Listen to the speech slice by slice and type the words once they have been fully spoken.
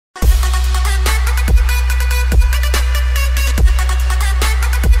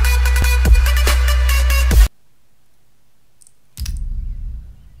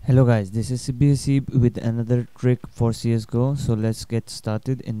Hello guys, this is CBSC with another trick for CSGo. So let's get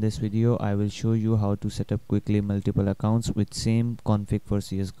started. In this video I will show you how to set up quickly multiple accounts with same config for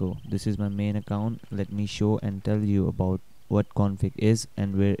CSGo. This is my main account. Let me show and tell you about what config is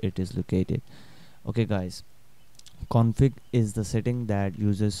and where it is located. Okay guys, config is the setting that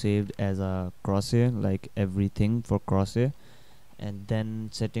users saved as a crosshair, like everything for crosshair, and then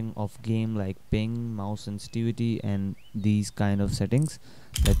setting of game like ping, mouse sensitivity, and these kind of settings.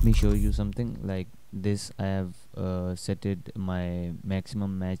 Let me show you something like this. I have set it my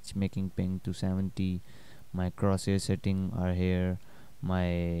maximum matchmaking ping to 70. My crosshair setting are here.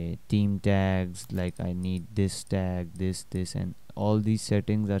 My team tags, like I need this tag, this, and all these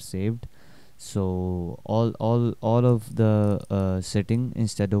settings are saved. So all of the setting,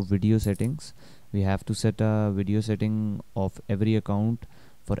 instead of video settings, we have to set a video setting of every account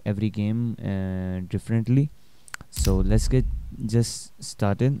for every game differently. So let's get just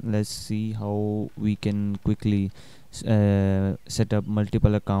started. Let's see how we can quickly set up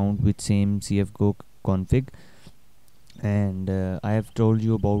multiple account with same CSGo config. And I have told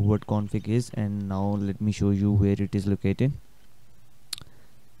you about what config is, and now let me show you where it is located.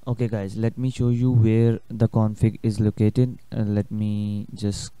 Okay guys, let me show you where the config is located. Let me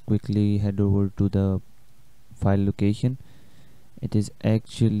just quickly head over to the file location. It is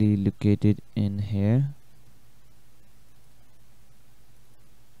actually located in here.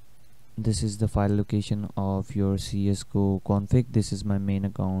 This is the file location of your CSGo config. This is my main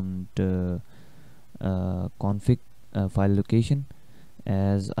account config file location,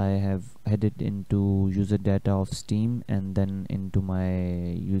 as I have headed into user data of Steam and then into my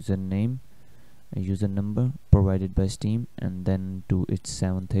username, user number provided by Steam, and then to its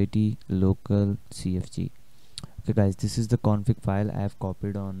 730 local CFG. Okay guys, this is the config file I have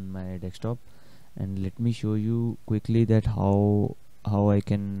copied on my desktop, and let me show you quickly that how I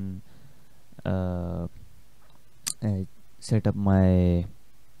can set up my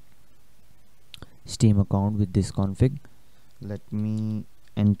Steam account with this config. Let me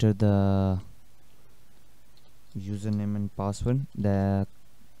enter the username and password. The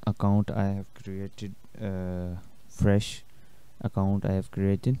account I have created, fresh account I have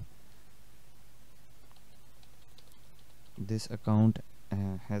created. This account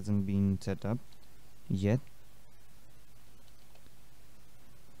hasn't been set up yet.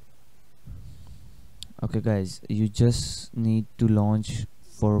 Okay guys, you just need to launch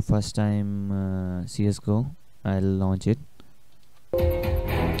for first time CSGo. I'll launch it.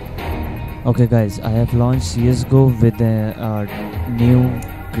 Okay guys, I have launched CSGO with a new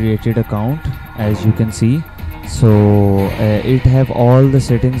created account, as you can see. So it have all the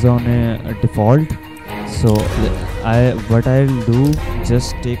settings on a default. So what I'll do,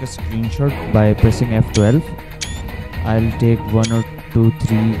 just take a screenshot by pressing F12. I'll take 1 or 2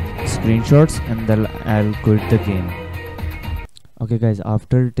 3 screenshots and then I'll quit the game. Okay guys,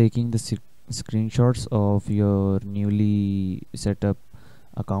 after taking the screenshots of your newly set up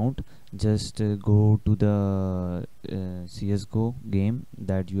account, just go to the CSGO game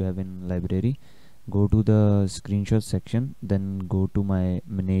that you have in library. Go to the screenshot section, then go to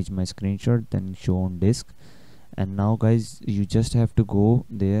manage my screenshot, then show on disk. And now guys, you just have to go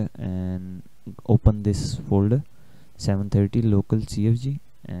there and open this folder 730 local CFG,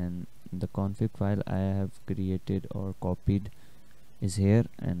 and the config file I have created or copied is here,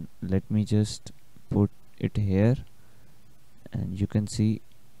 and let me just put it here, and you can see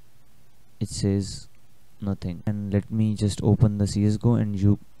it says nothing. And let me just open the CSGO, and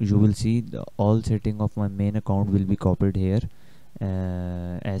you will see the all setting of my main account will be copied here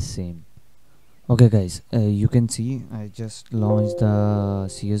as same. Okay guys, you can see I just launched the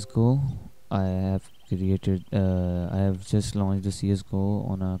CSGO. I have just launched the CSGO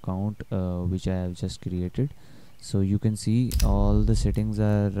on an account which I have just created. So you can see all the settings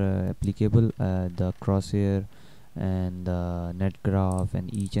are applicable. The crosshair and the net graph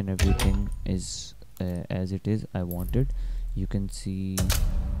and each and everything is as it is I wanted. You can see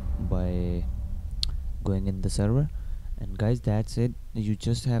by going in the server. And guys, that's it. You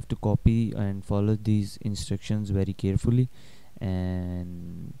just have to copy and follow these instructions very carefully,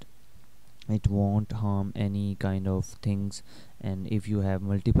 and it won't harm any kind of things. And if you have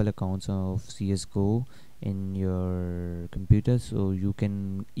multiple accounts of CSGO in your computer, so you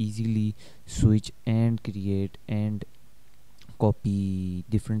can easily switch and create and copy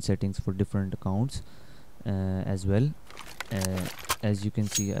different settings for different accounts as well. As you can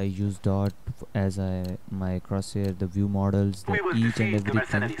see, I use dot as my crosshair, the view models, the each and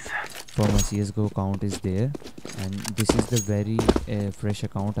everything for my CSGO account is there. And this is the very fresh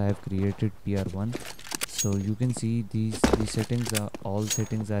account I have created, PR1. So you can see these settings are all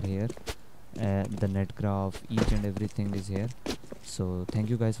settings are here. The net graph, each and everything is here. So thank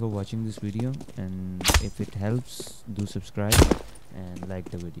you guys for watching this video, and if it helps, do subscribe and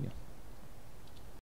like the video.